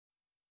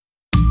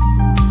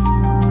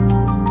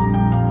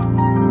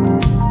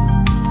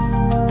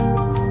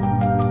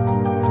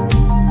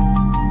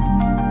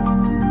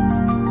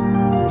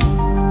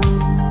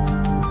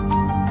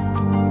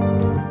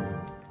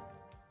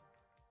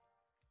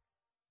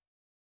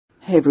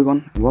Hey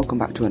everyone, and welcome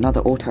back to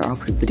another Auto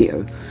Alfred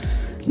video.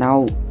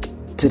 Now,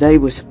 today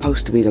was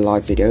supposed to be the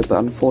live video, but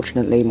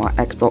unfortunately my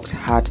Xbox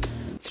had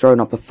thrown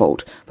up a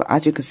fault. But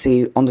as you can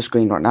see on the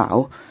screen right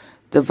now,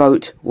 the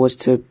vote was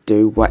to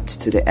do wet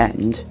to the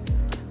end.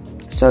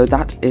 So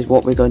that is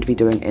what we're going to be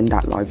doing in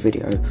that live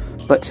video.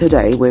 But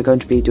today we're going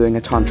to be doing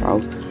a time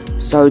trial.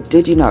 So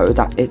did you know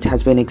that it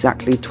has been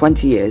exactly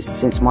 20 years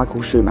since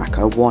Michael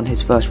Schumacher won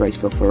his first race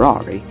for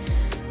Ferrari?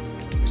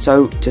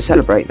 So, to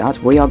celebrate that,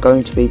 we are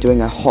going to be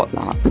doing a hot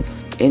lap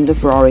in the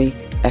Ferrari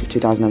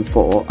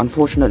F2004.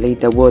 Unfortunately,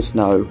 there was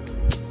no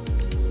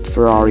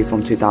Ferrari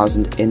from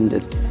 2000 in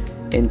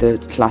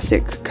the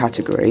classic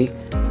category,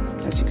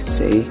 as you can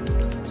see.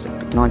 So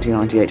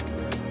 1998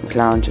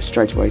 McLaren to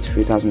straight away to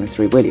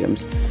 2003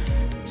 Williams.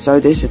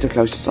 So this is the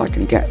closest I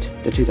can get,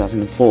 the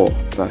 2004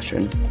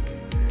 version.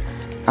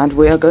 And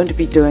we are going to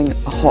be doing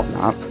a hot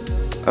lap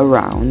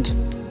around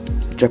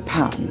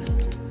Japan.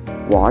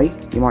 Why,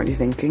 you might be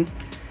thinking?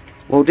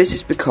 Well, this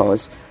is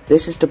because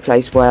this is the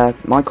place where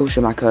Michael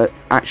Schumacher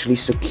actually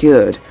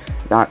secured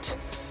that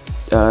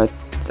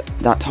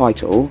that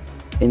title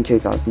in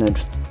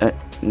 2000.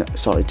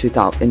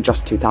 In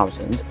just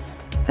 2000,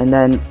 and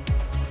then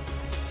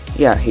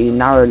yeah, he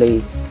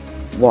narrowly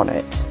won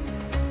it.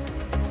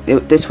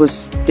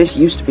 This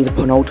used to be the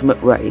penultimate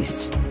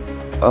race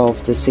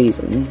of the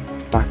season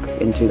back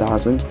in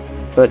 2000,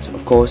 but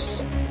of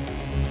course,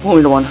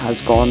 Formula 1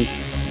 has gone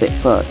a bit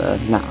further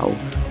now.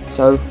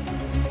 So,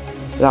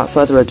 without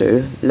further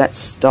ado, let's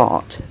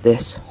start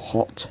this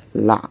hot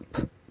lap.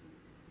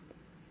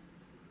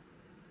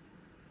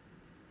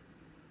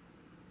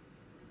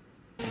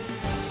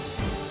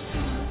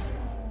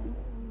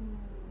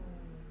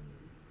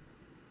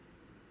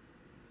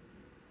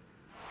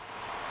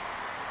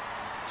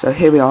 So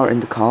here we are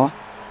in the car.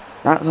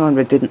 That time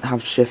it didn't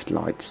have shift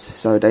lights,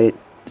 so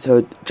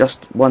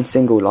just one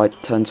single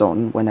light turns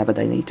on whenever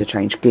they need to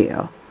change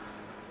gear.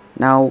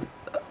 Now,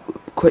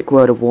 quick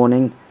word of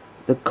warning.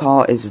 The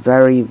car is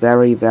very,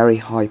 very, very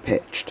high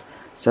pitched,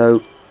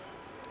 so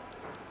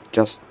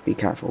just be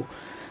careful.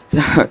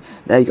 So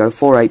there you go,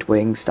 4.8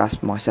 wings,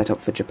 that's my setup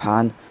for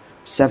Japan.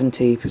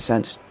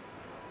 70%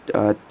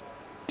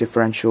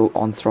 differential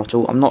on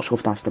throttle. I'm not sure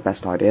if that's the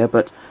best idea,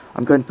 but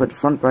I'm going to put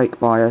front brake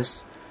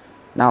bias.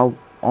 Now,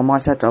 on my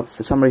setup,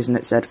 for some reason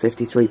it said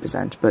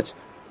 53%, but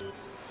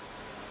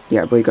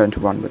yeah, we're going to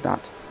run with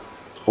that.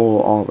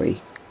 Or are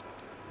we?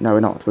 No, we're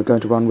not. We're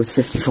going to run with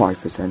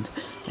 55%.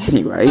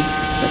 Anyway,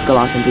 let's go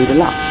out and do the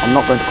lap. I'm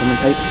not going to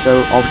commentate,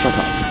 so I'll shut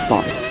up.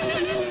 Bye.